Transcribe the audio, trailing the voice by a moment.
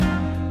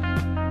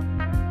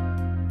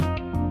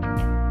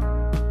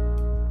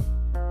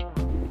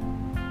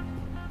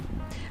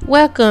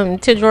Welcome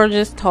to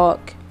Georgia's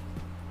Talk.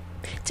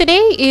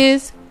 Today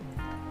is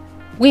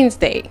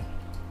Wednesday,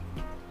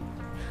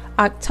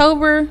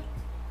 October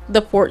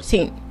the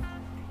 14th,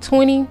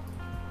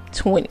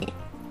 2020.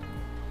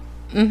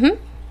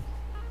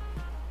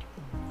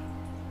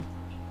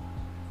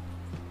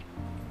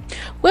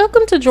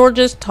 Welcome to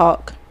Georgia's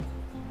Talk,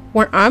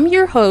 where I'm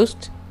your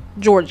host,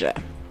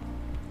 Georgia.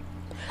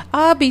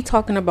 I'll be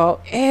talking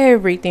about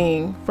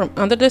everything from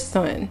under the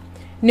sun,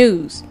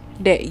 news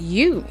that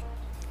you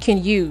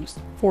can use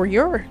for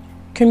your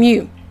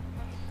commute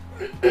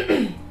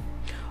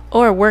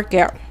or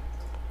workout.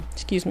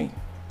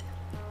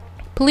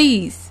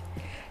 Please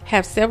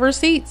have several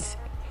seats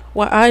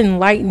while I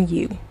enlighten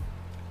you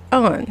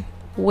on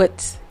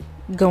what's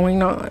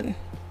going on.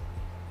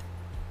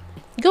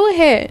 Go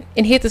ahead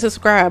and hit the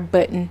subscribe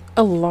button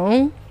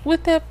along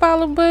with that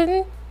follow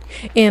button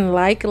and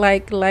like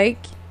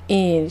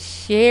and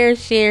share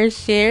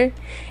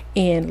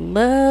and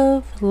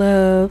love.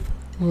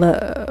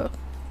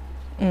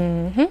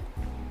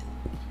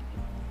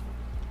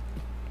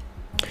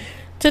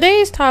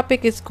 Today's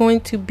topic is going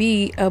to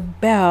be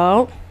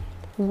about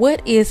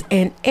what is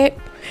an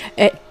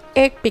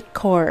EIP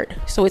card.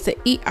 So it's an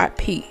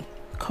EIP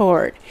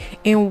card,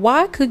 and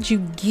why could you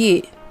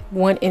get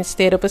one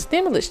instead of a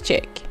stimulus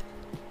check?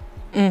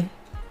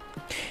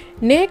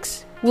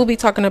 Next, we'll be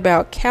talking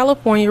about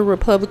California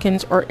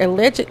Republicans are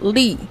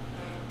allegedly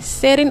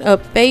setting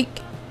up fake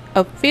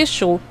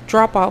official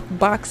drop-off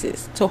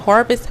boxes to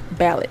harvest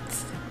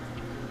ballots.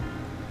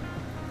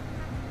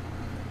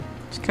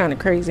 It's kind of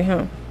crazy,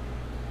 huh?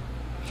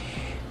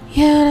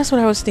 Yeah, that's what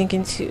I was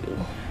thinking too.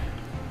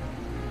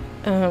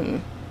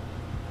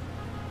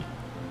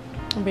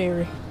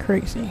 Very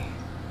crazy.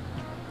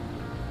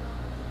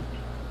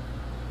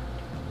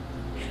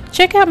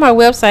 Check out my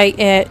website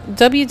at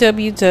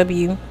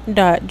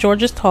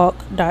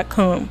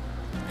www.georgiastalk.com.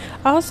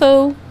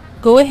 Also,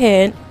 go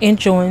ahead and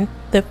join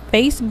the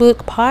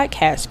Facebook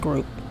podcast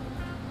group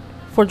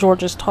for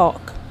Georgia's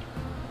Talk.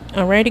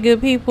 Alrighty,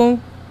 good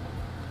people.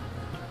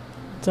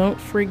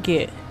 Don't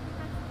forget.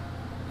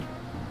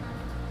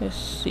 Let's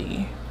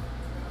see.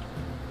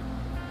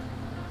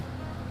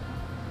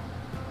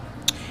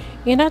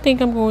 And I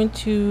think I'm going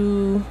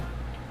to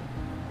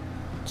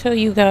tell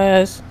you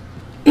guys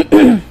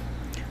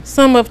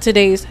some of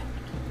today's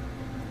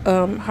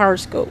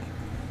horoscope.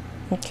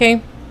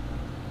 Okay?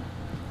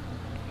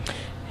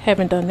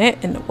 Haven't done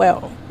that in a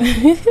while.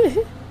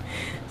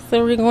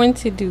 So we're going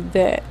to do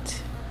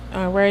that.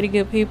 Alrighty,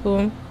 good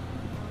people.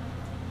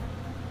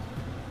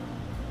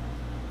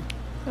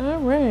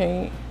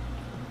 Alright.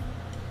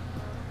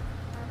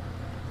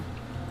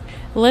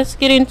 Let's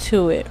get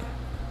into it.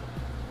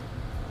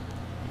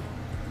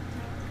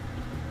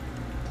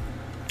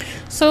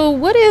 So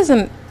what is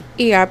an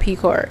EIP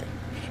card?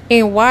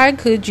 And why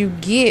could you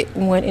get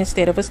one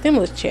instead of a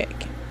stimulus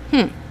check?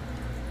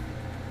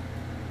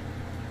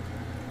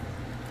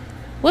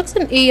 What's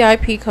an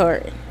EIP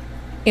card?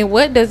 And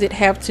what does it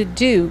have to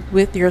do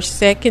with your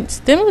second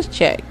stimulus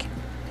check?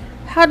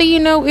 How do you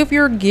know if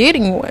you're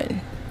getting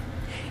one?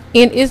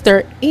 And is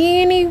there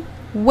any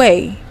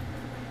way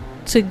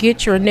to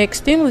get your next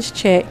stimulus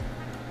check,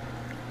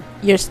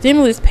 your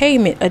stimulus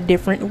payment, a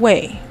different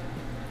way?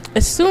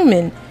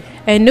 Assuming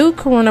a new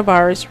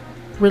coronavirus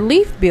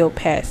relief bill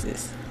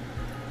passes.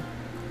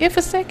 If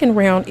a second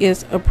round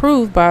is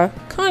approved by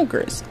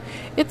Congress,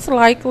 it's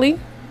likely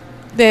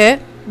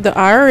that the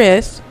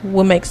IRS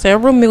will make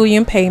several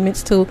million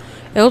payments to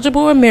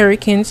eligible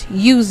Americans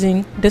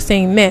using the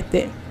same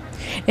method.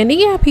 An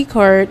EIP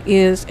card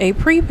is a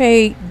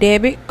prepaid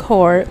debit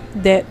card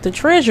that the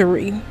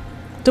Treasury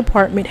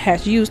Department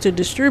has used to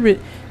distribute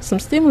some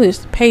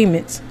stimulus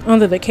payments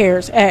under the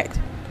CARES Act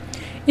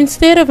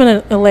instead of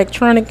an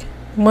electronic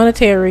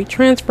monetary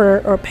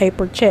transfer or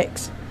paper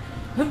checks.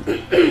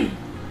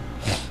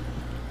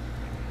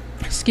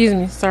 Excuse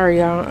me, sorry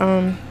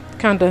y'all.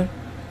 Kinda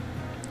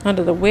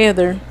under the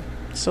weather.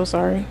 So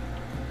sorry.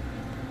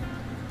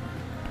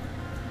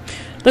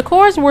 The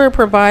cards were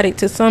provided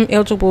to some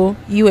eligible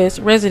U.S.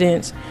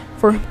 residents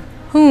for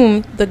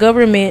whom the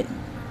government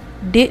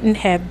didn't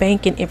have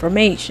banking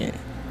information.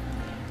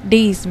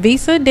 These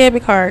Visa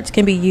debit cards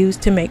can be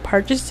used to make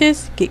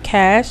purchases, get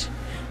cash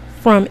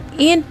from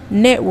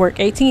in-network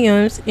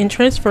ATMs, and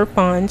transfer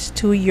funds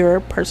to your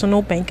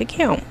personal bank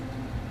account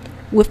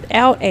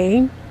without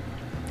a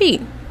fee.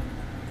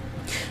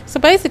 So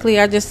basically,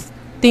 I just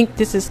think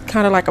this is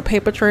kind of like a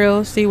paper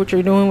trail. See what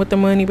you're doing with the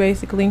money,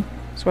 basically.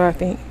 That's what I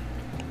think.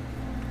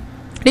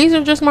 These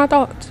are just my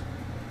thoughts.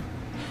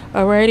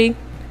 Alrighty.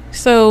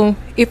 So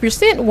if you're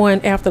sent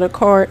one after the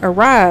card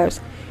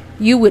arrives,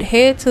 you would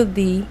head to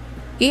the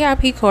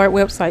EIP card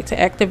website to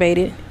activate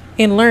it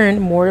and learn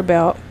more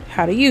about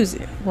how to use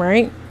it,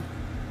 right?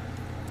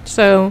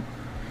 So,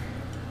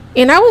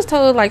 and I was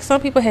told like some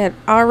people had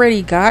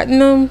already gotten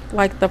them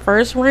like the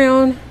first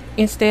round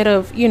instead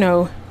of,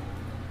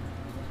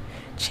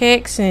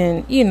 checks,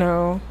 and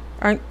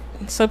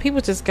so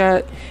people just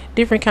got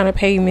different kind of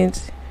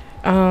payments.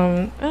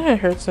 I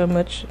heard so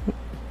much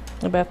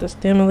about the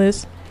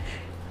stimulus.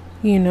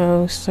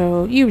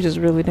 So you just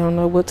really don't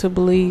know what to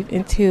believe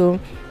until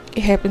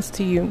it happens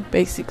to you,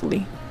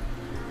 basically.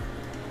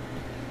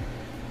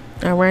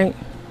 All right.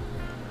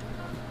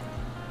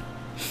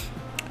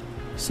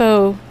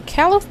 So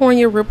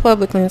California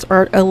Republicans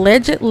are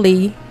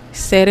allegedly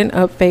setting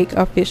up fake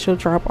official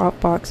drop-off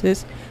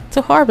boxes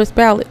to harvest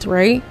ballots,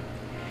 right?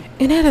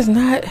 And that is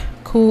not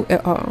cool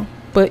at all.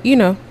 But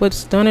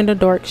what's done in the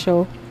dark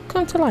shall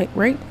come to light,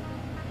 right?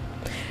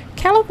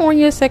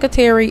 California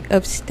Secretary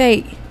of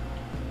State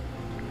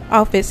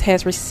office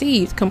has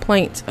received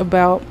complaints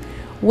about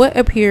what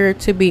appear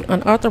to be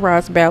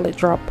unauthorized ballot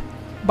drop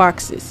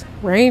boxes,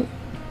 right?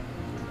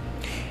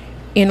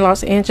 In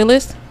Los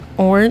Angeles,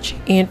 Orange,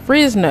 and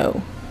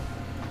Fresno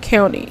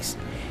counties.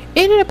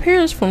 And it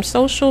appears from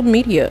social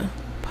media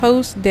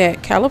posts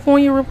that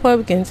California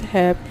Republicans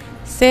have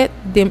set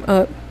them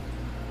up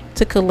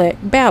to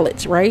collect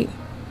ballots, right?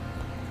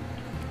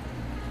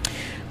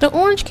 The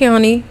Orange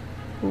County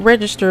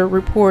Register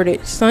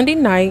reported Sunday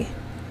night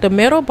the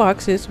metal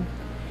boxes,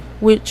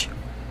 which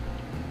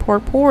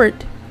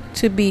purport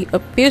to be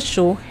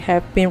official,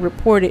 have been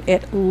reported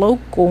at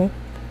local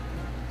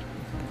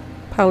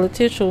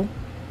political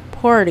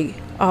party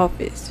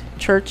office,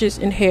 churches,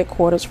 and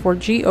headquarters for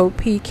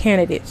GOP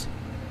candidates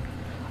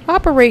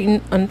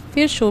operating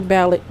unofficial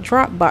ballot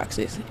drop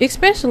boxes,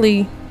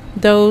 especially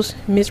those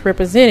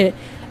misrepresented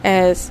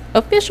as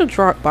official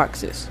drop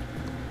boxes.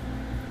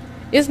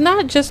 It's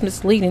not just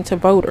misleading to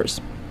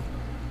voters,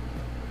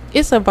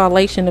 it's a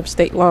violation of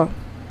state law.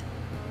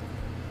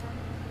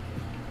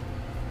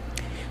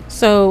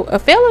 So a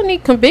felony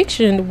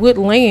conviction would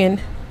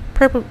land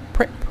preparatory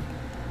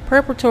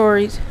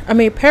perpetrators.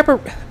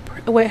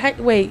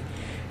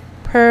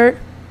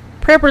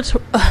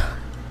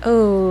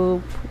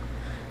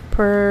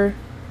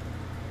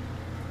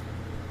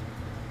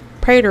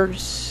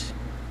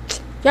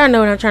 Y'all know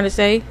what I'm trying to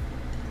say.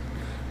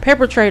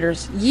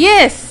 Perpetrators,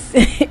 yes,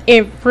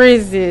 in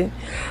prison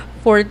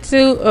for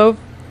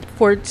 2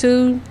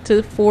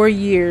 to 4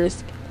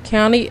 years.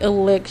 County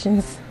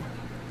elections.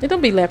 They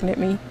don't be laughing at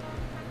me.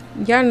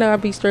 Y'all know I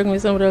be struggling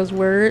with some of those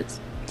words.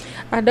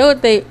 I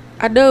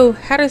know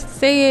how to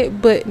say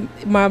it, but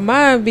my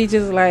mind be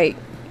just like,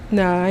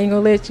 nah, I ain't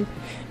gonna let you.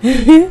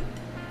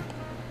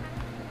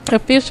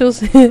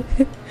 Officials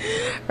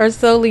are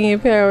solely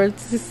empowered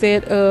to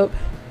set up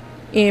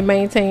and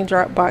maintain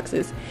drop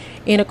boxes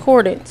in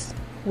accordance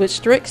with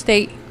strict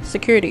state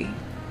security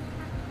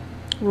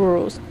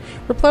rules.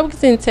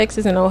 Republicans in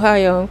Texas and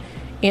Ohio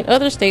and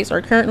other states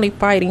are currently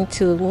fighting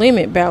to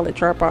limit ballot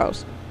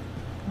drop-offs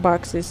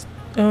boxes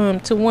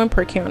to 1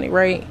 per county,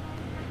 right?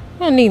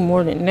 I don't need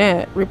more than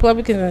that.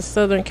 Republicans in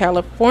Southern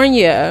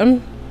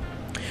California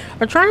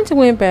are trying to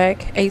win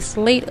back a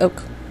slate of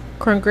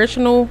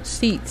congressional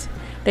seats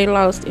they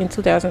lost in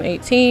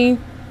 2018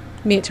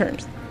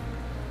 midterms.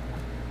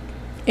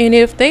 And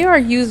if they are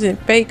using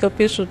fake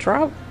official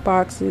drop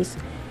boxes,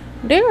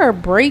 they are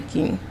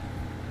breaking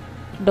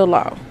the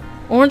law.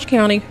 Orange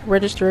County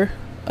Register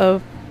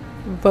of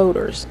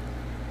Voters.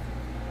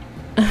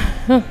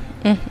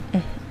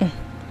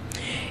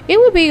 It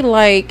would be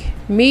like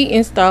me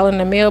installing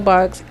a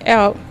mailbox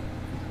out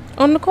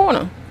on the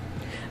corner.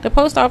 The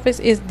post office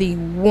is the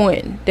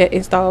one that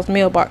installs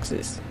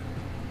mailboxes.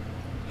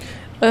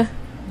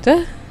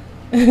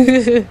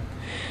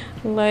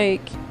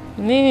 Like,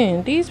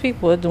 man, these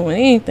people are doing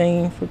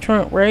anything for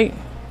Trump, right?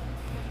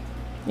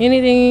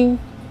 Anything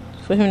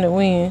for him to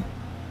win.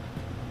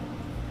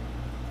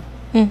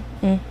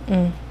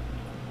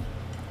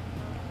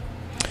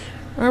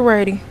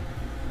 Alrighty.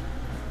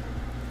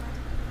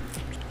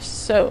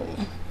 So,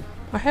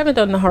 I haven't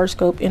done the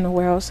horoscope in a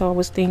while, so I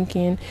was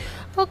thinking,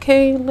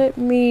 okay, let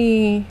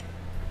me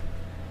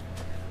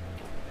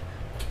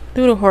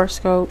do the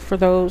horoscope for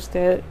those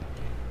that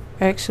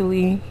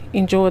actually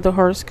enjoy the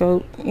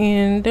horoscope.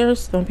 And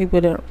there's some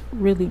people that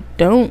really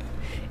don't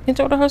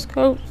enjoy the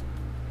horoscope.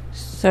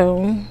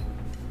 So,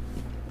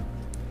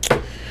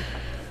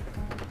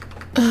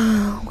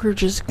 we're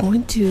just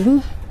going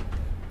to...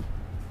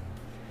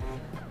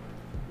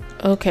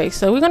 Okay,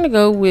 so we're going to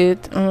go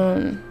with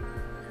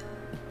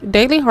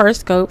daily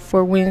horoscope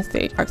for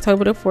Wednesday,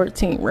 October the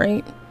 14th,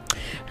 right?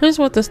 Here's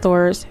what the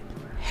stars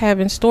have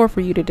in store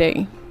for you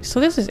today. So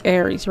this is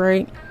Aries,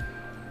 right?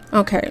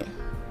 Okay.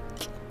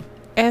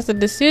 As the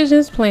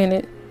decisions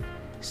planet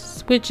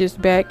switches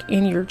back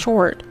in your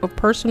chart of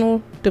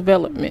personal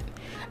development,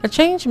 a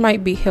change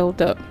might be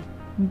held up,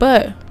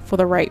 but for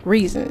the right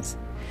reasons,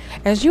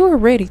 as you are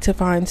ready to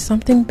find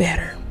something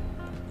better.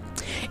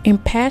 In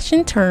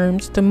passion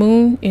terms, the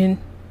moon and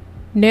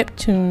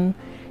Neptune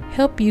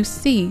help you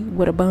see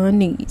what a bond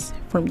needs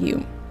from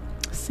you.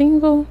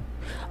 Single,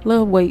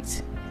 love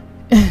waits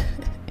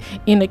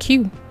in a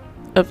queue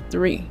of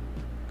 3.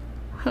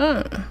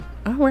 All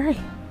right.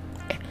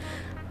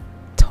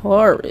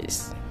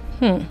 Taurus.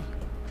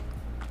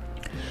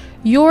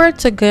 Your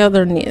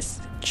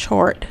togetherness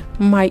chart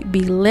might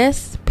be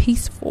less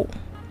peaceful,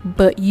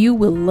 but you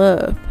will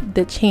love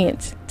the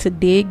chance to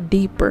dig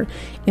deeper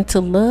into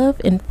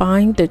love and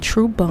find the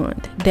true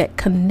bond that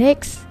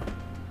connects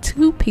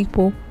two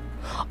people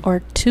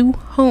or 2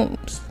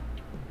 homes.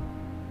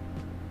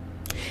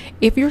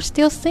 If you're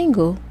still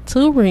single,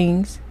 2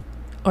 rings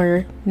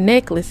or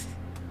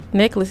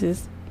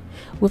necklaces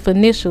with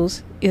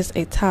initials is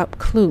a top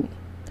clue.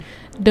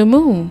 The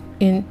moon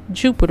in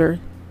Jupiter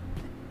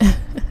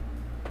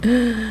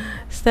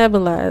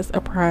stabilize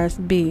a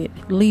prized bid,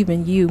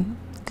 leaving you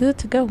good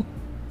to go.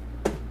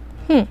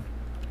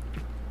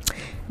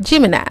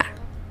 Gemini,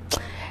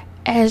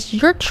 as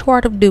your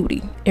chart of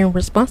duty and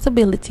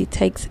responsibility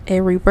takes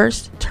a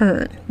reverse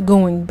turn,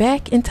 going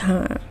back in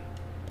time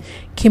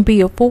can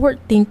be a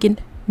forward-thinking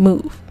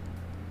move.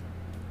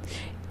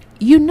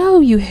 You know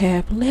you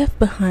have left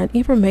behind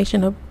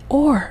information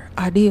or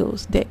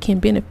ideals that can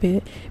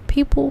benefit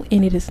people,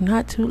 and it is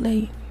not too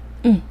late.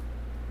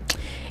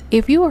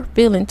 If you are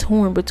feeling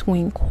torn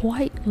between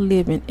quiet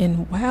living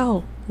and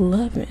wild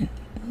loving,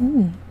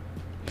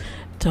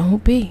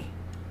 don't be.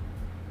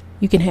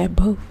 You can have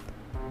both.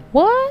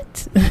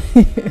 What?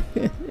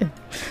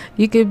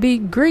 You can be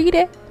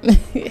greedy.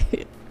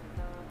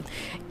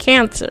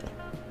 Cancer,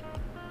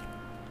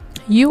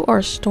 you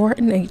are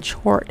starting a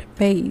chart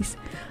phase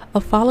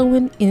of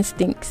following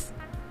instincts.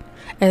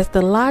 As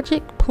the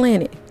logic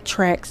planet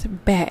tracks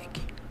back,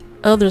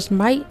 others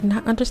might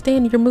not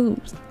understand your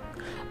moves,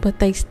 but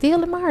they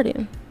still admire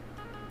them.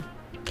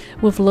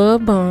 With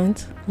love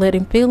bonds,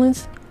 letting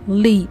feelings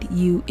lead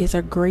you is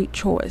a great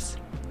choice.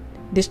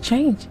 This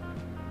change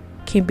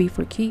can be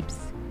for keeps,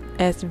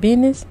 as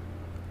Venus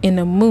and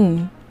the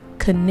moon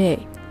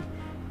connect.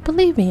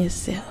 Believe in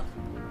yourself.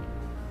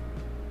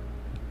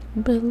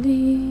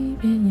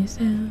 Believe in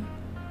yourself.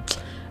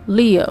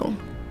 Leo,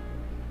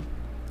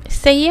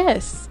 say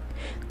yes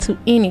to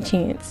any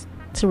chance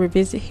to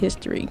revisit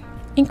history,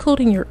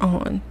 including your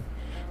own.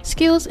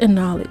 Skills and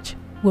knowledge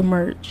will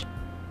merge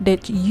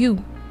that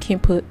you can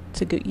put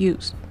to good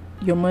use.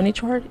 Your money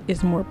chart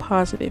is more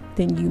positive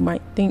than you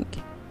might think.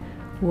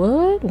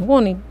 What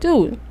won't he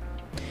do?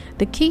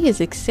 The key is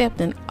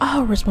accepting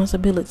all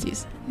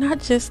responsibilities,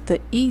 not just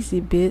the easy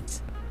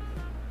bits.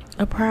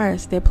 A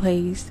prize that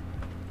plays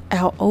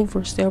out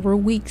over several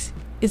weeks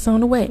is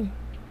on the way.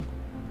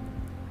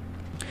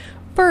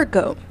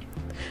 Virgo,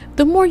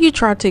 the more you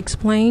try to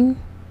explain,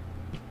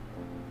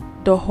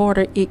 the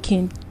harder it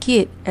can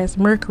get as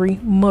Mercury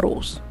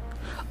muddles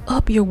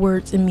up your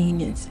words and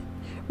meanings.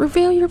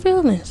 Reveal your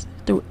feelings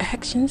through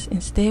actions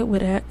instead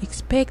without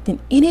expecting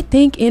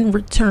anything in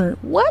return.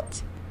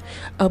 What?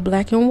 A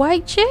black and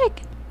white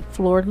check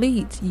floor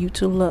leads you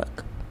to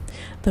luck.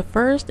 The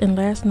first and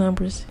last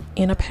numbers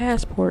in a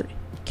passport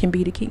can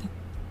be the key.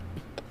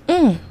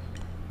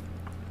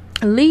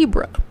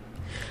 Libra,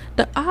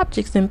 the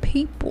objects and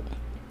people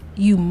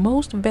you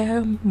most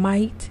value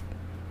might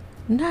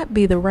not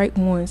be the right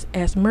ones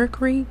as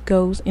Mercury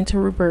goes into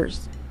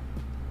reverse.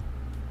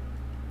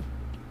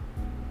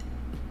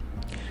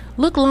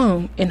 Look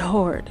long and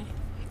hard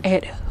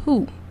at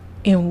who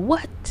and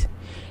what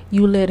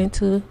you let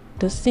into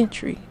the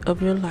century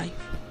of your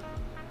life.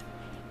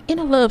 In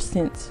a love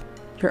sense,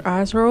 your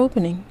eyes are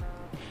opening.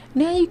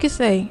 Now you can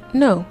say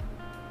no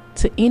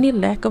to any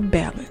lack of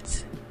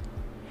balance.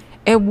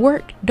 At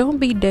work, don't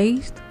be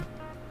dazzled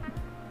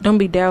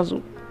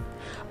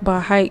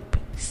by hype.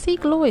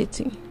 Seek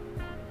loyalty.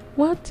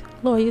 What?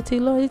 Loyalty.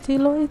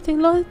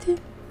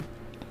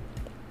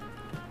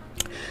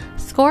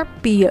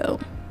 Scorpio.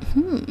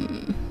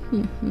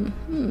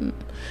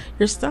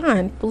 Your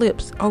sign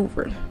flips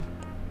over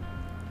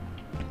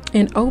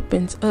and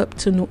opens up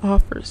to new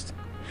offers.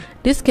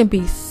 This can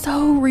be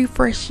so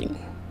refreshing.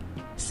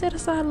 Set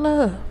aside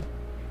love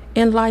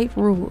and life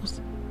rules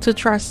to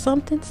try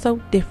something so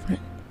different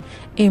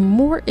and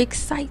more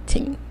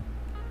exciting.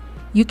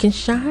 You can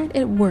shine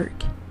at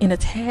work in a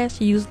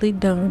task usually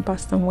done by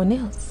someone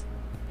else.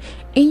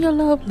 In your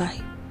love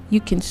life, you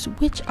can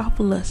switch off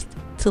lust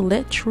to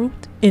let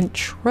truth and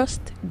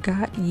trust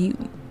guide you.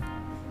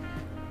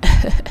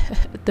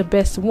 The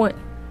best one,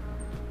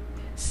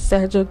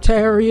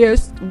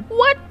 Sagittarius.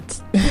 What?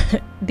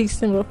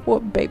 December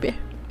 4th, baby.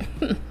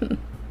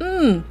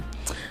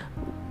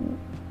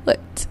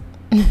 What?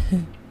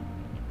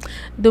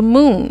 The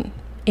moon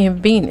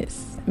and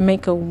Venus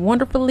make a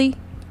wonderfully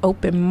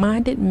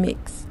open-minded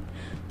mix,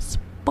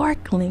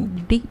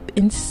 sparkling deep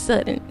and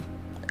sudden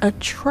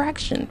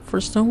attraction for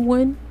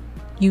someone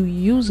you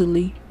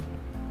usually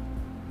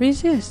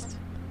resist.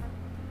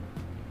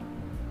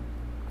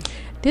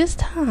 This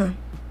time,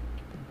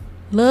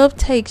 love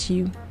takes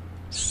you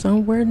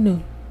somewhere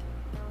new.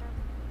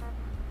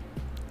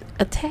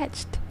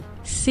 Attached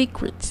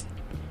secrets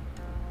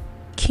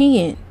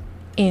can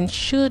and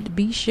should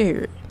be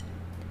shared,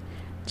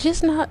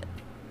 just not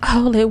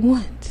all at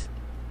once.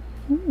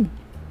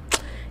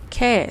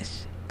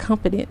 Cash,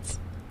 confidence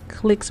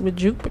clicks with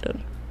Jupiter.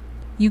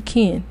 You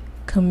can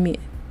commit.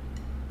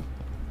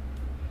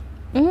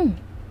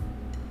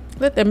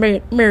 Let that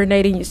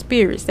marinate in your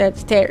spirit,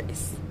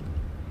 Sagittarius.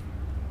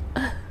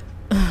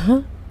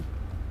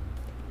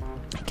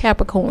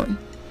 Capricorn,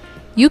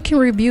 you can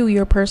review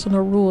your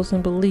personal rules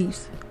and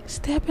beliefs.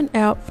 Stepping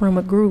out from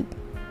a group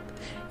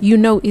you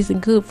know isn't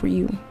good for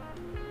you.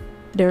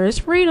 There is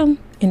freedom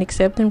and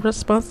accepting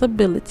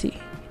responsibility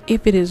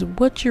if it is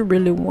what you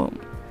really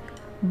want.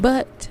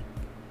 But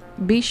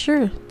be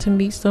sure to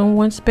meet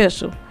someone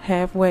special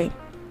halfway.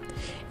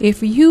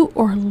 If you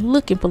are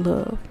looking for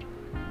love,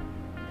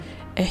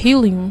 a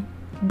helium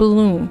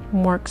balloon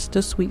marks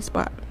the sweet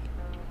spot.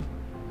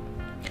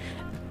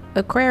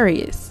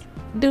 Aquarius,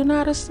 do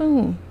not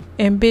assume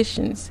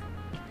ambitions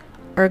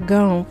are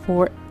gone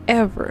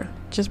forever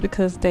just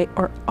because they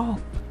are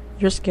off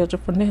your schedule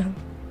for now.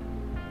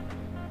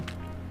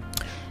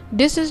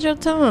 This is your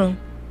time.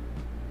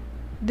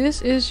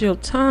 This is your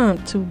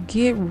time to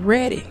get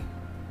ready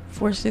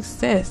for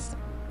success.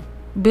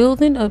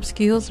 Building up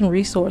skills and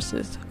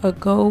resources. A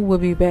goal will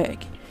be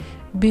back,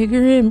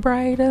 bigger and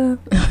brighter.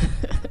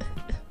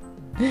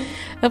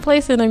 A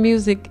place in a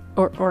music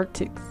or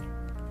artists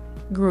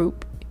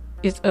group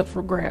is up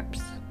for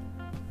grabs.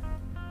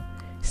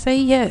 Say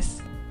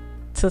yes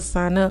to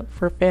sign up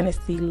for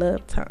fantasy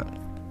love time.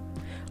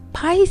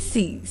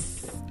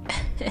 Pisces.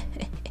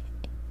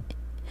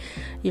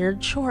 Your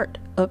chart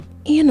of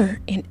inner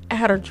and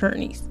outer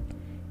journeys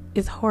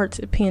is hard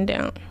to pin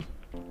down,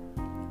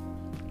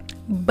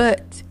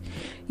 but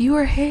you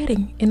are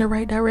heading in the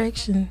right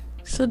direction,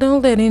 so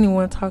don't let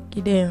anyone talk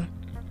you down.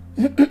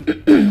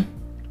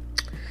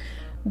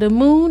 The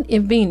moon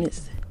and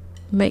Venus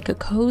make a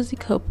cozy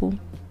couple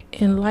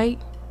and light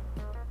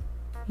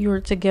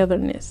your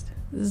togetherness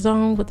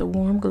zone with a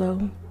warm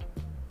glow.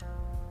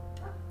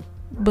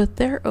 But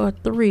there are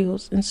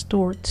thrills in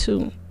store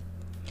too.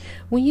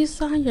 When you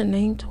sign your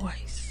name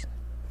twice.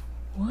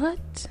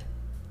 What?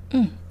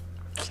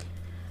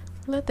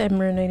 Let that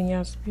marinate in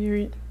your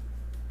spirit.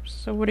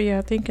 So what are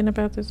y'all thinking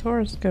about this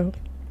horoscope?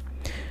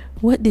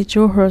 What did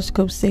your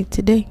horoscope say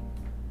today?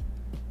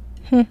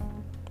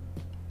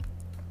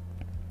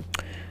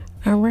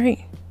 All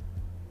right.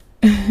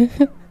 I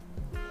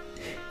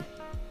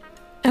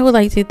would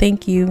like to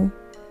thank you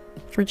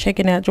for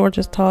checking out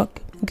Georgia's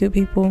Talk, good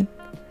people.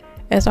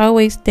 As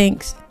always,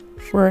 thanks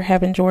for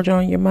having Georgia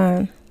on your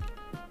mind.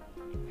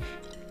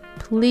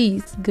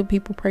 Please, good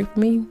people, pray for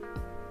me.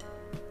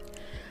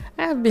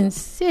 I've been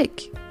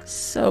sick,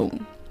 so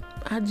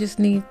I just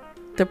need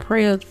the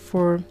prayers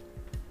for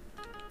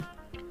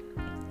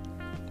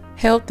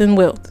health and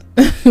wealth.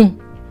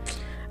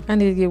 I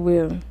need to get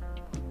well.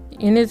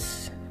 And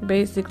it's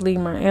basically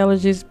my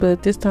allergies,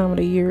 but this time of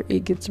the year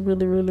it gets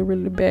really, really,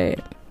 really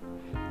bad.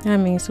 I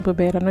mean, super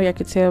bad. I know y'all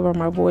can tell by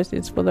my voice.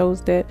 It's for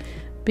those that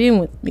been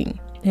with me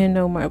and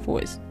know my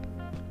voice.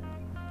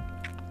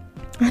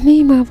 I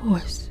need my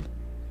voice.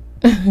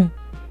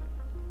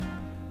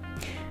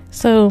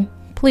 So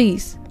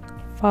please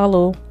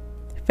follow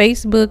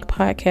Facebook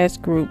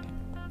podcast group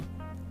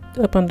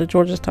up under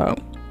Georgia's Talk.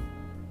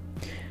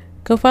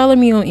 Go follow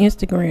me on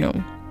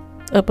Instagram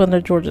up under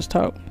Georgia's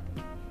Talk.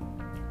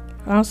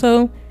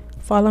 Also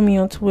follow me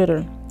on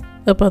Twitter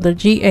up under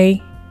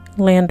GA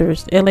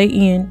Landers,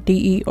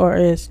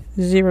 LANDERS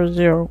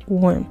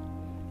 001.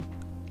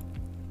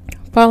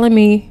 Follow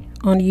me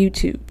on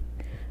YouTube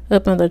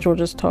up under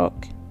Georgia's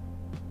Talk.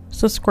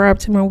 Subscribe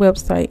to my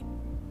website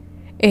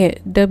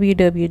at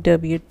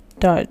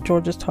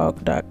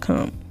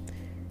www.georgiastalk.com.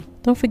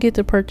 Don't forget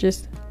to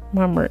purchase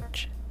my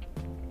merch.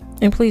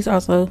 And please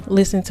also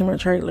listen to my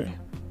trailer.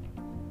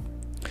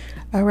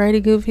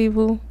 Alrighty, good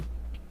people.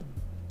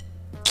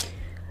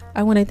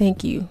 I want to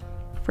thank you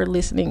for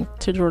listening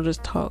to Georgia's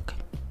Talk.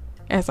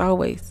 As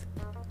always,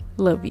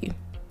 love you.